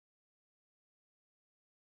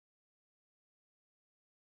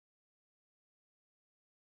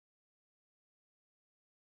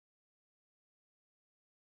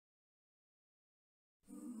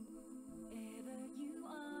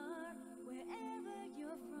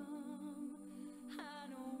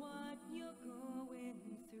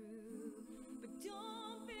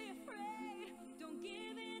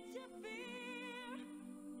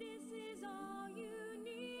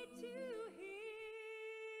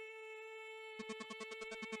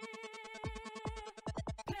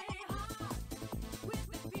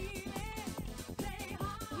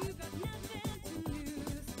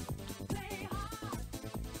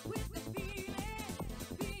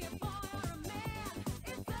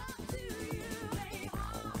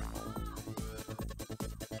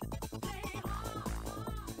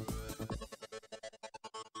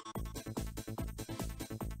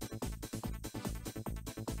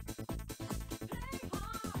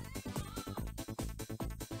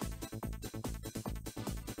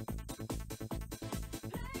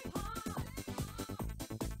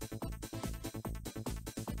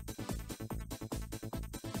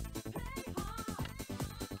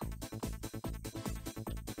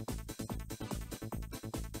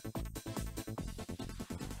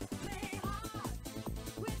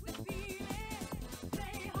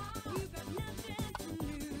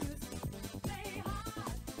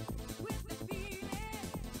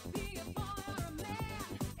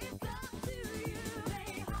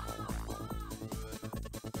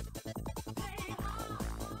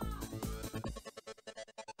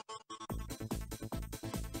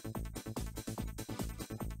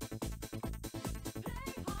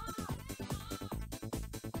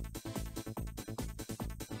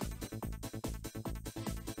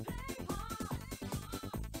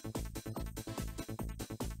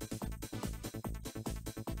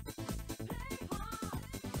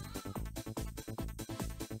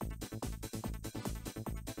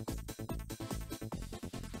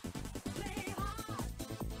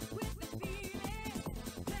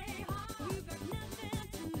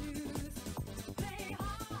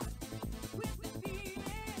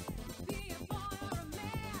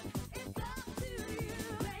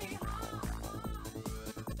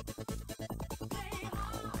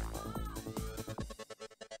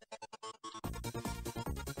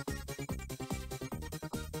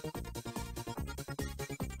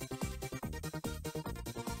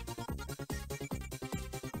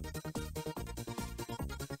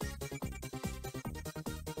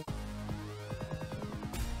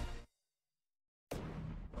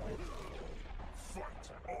Fight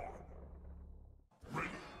on! Ready!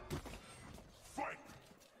 Fight!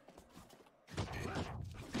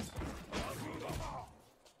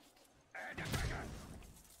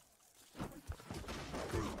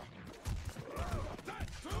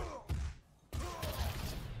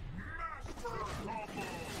 Master combo!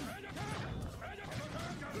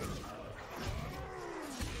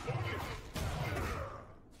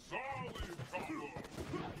 Solid combo!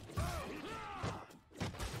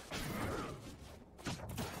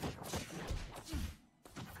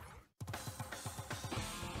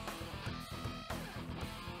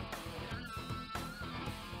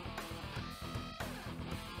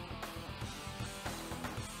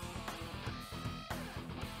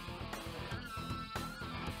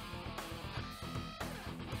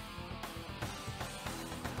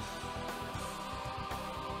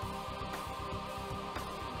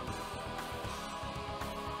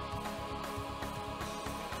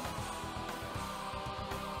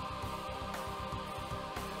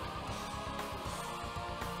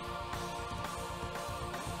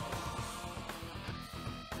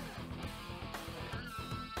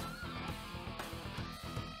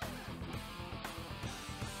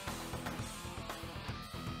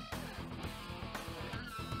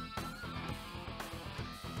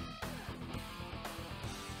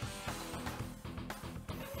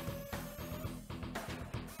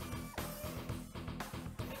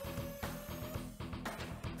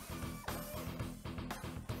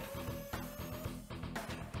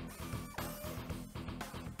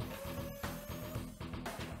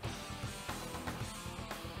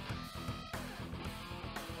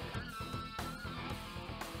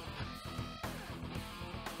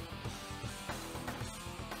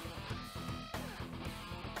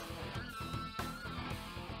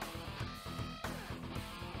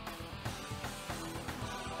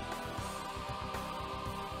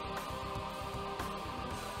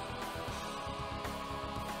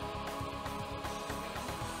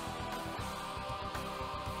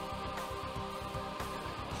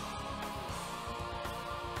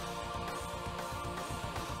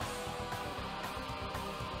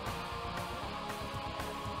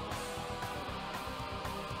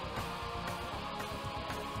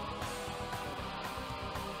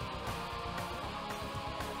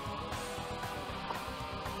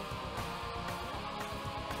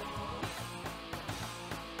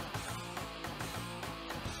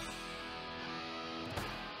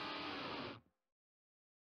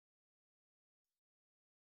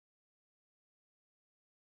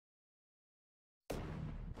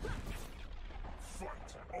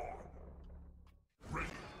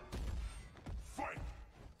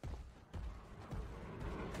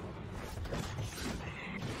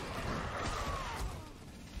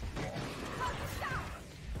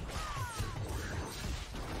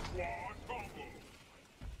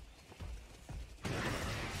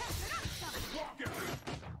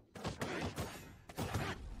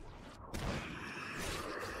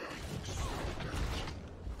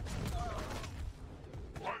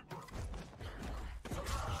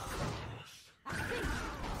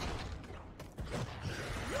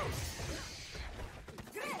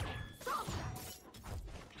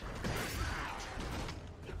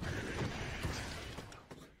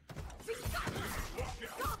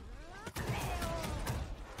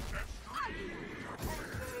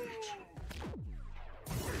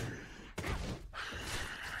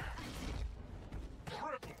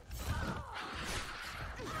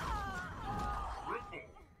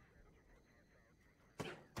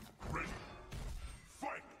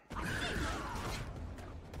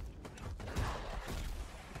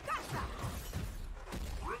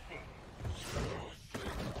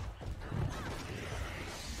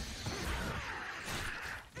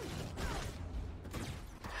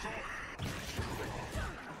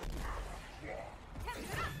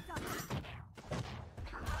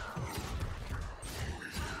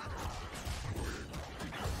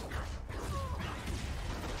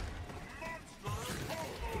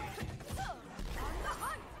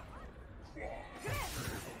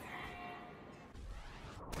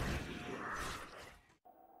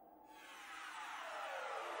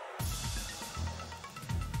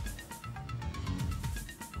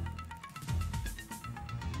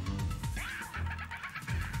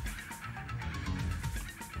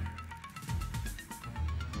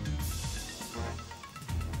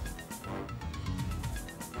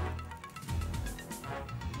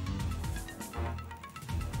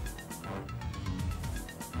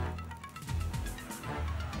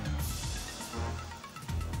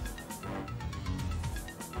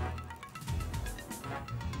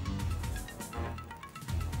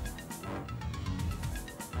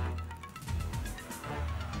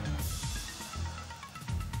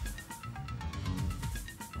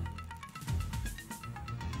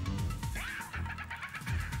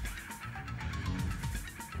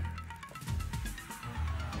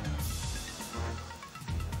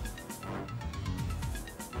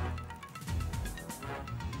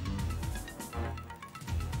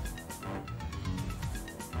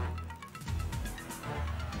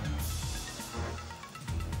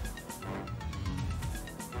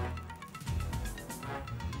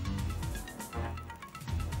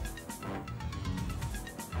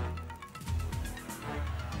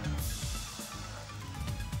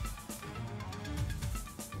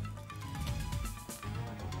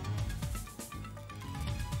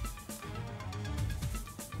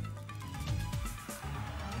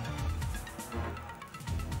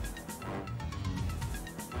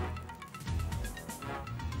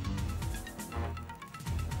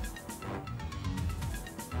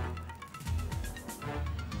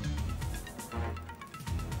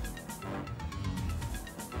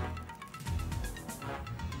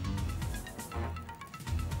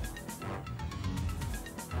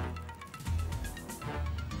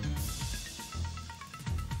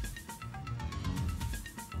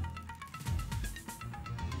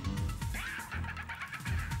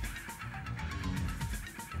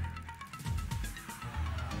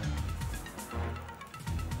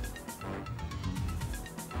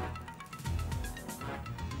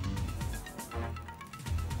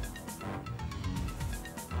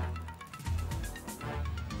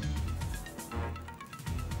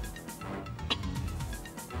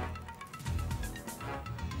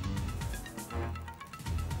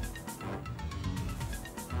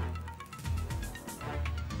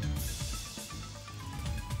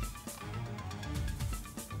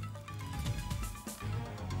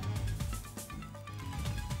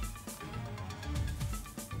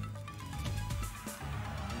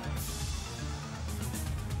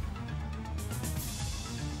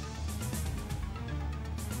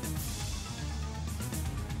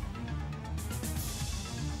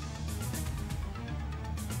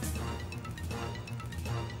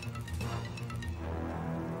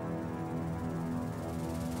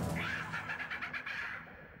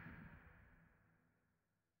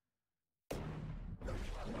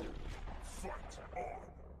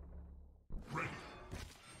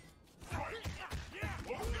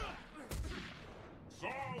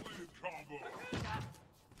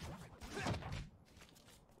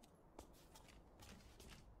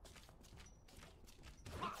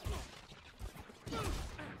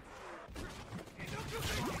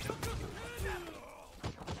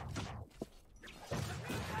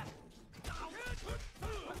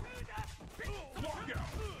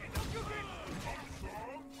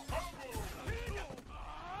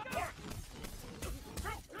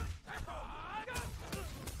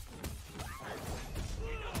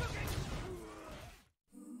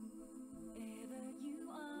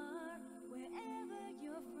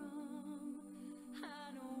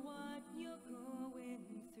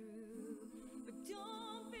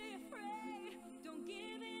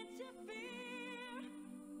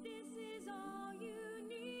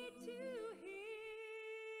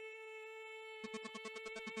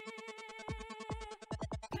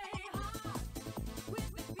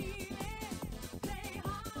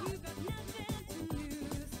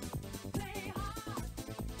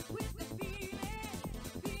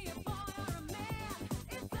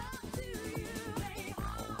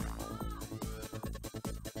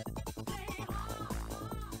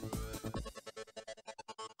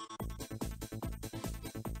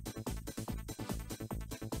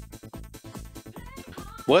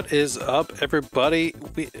 What is up, everybody?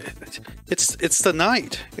 It's the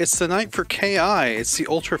night. It's the night for KI. It's the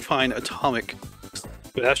Ultrafine Atomic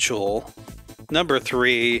Special, number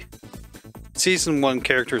 3, season 1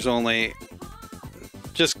 characters only.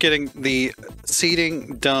 Just getting the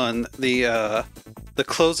seating done, the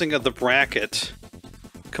closing of the bracket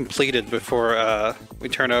completed before we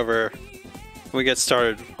turn over. We get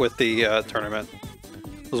started with the tournament.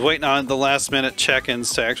 I was waiting on the last minute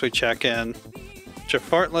check-ins to actually check in.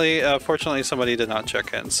 Fortunately, somebody did not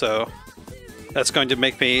check in, so that's going to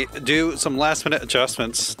make me do some last-minute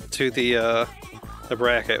adjustments to the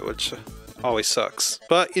bracket, which always sucks.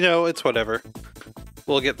 But, you know, it's whatever.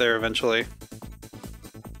 We'll get there eventually.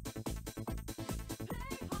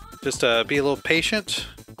 Just be a little patient.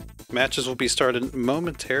 Matches will be started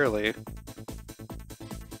momentarily.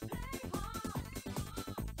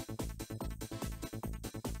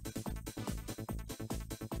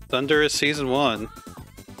 Thunder is season 1.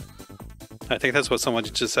 I think that's what someone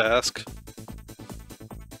just asked.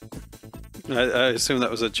 I assume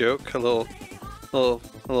that was a joke, a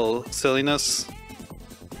little silliness.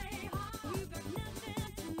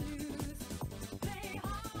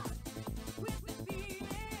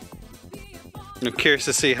 I'm curious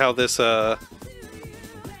to see how this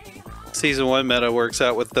season 1 meta works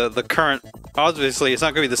out with the current. Obviously, it's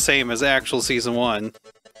not going to be the same as actual season 1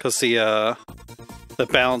 because the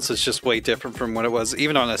balance is just way different from what it was,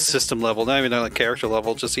 even on a system level, not even on a character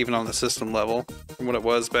level, just even on the system level from what it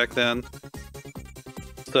was back then.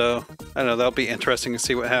 So, I don't know, that'll be interesting to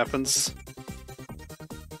see what happens.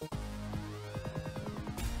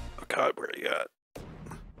 Oh god, where are you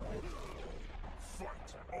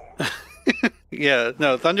at? Yeah,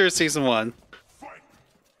 no, Thunder is season 1.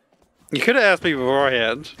 You could have asked me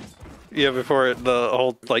beforehand. Yeah, before the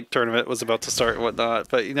whole, like, tournament was about to start and whatnot,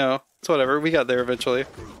 but, you know, it's whatever, we got there eventually.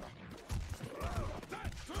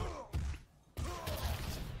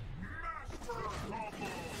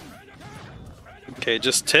 Okay,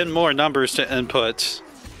 just 10 more numbers to input,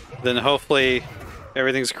 then hopefully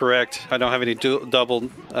everything's correct. I don't have any double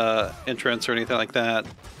entrance or anything like that.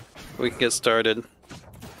 We can get started.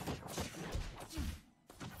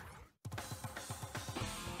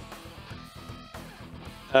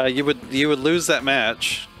 You would lose that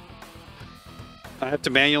match. I have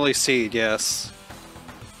to manually seed, yes.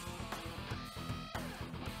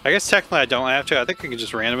 I guess technically I don't have to. I think I can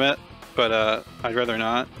just random it, but I'd rather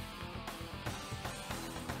not.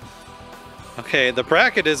 Okay, the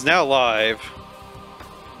bracket is now live.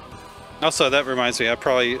 Also, that reminds me, I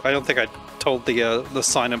don't think I told the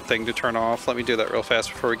sign up thing to turn off. Let me do that real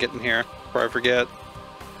fast before we get in here, before I forget.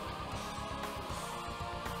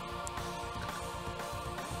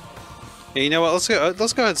 You know what? Let's go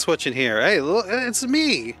ahead and switch in here. Hey, look, it's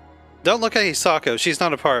me. Don't look at Hisako. She's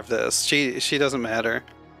not a part of this. She doesn't matter.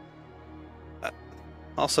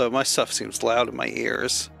 Also, my stuff seems loud in my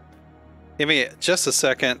ears. Give me just a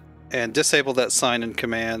second and disable that sign in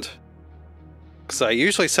command. Because I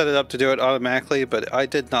usually set it up to do it automatically, but I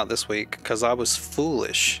did not this week because I was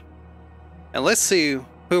foolish. And let's see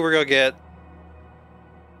who we're gonna get.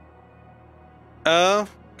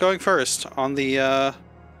 Going first on the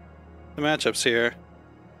matchups here.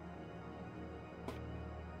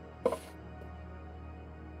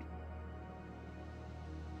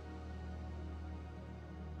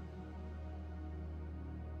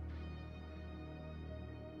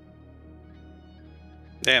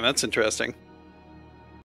 Damn, that's interesting.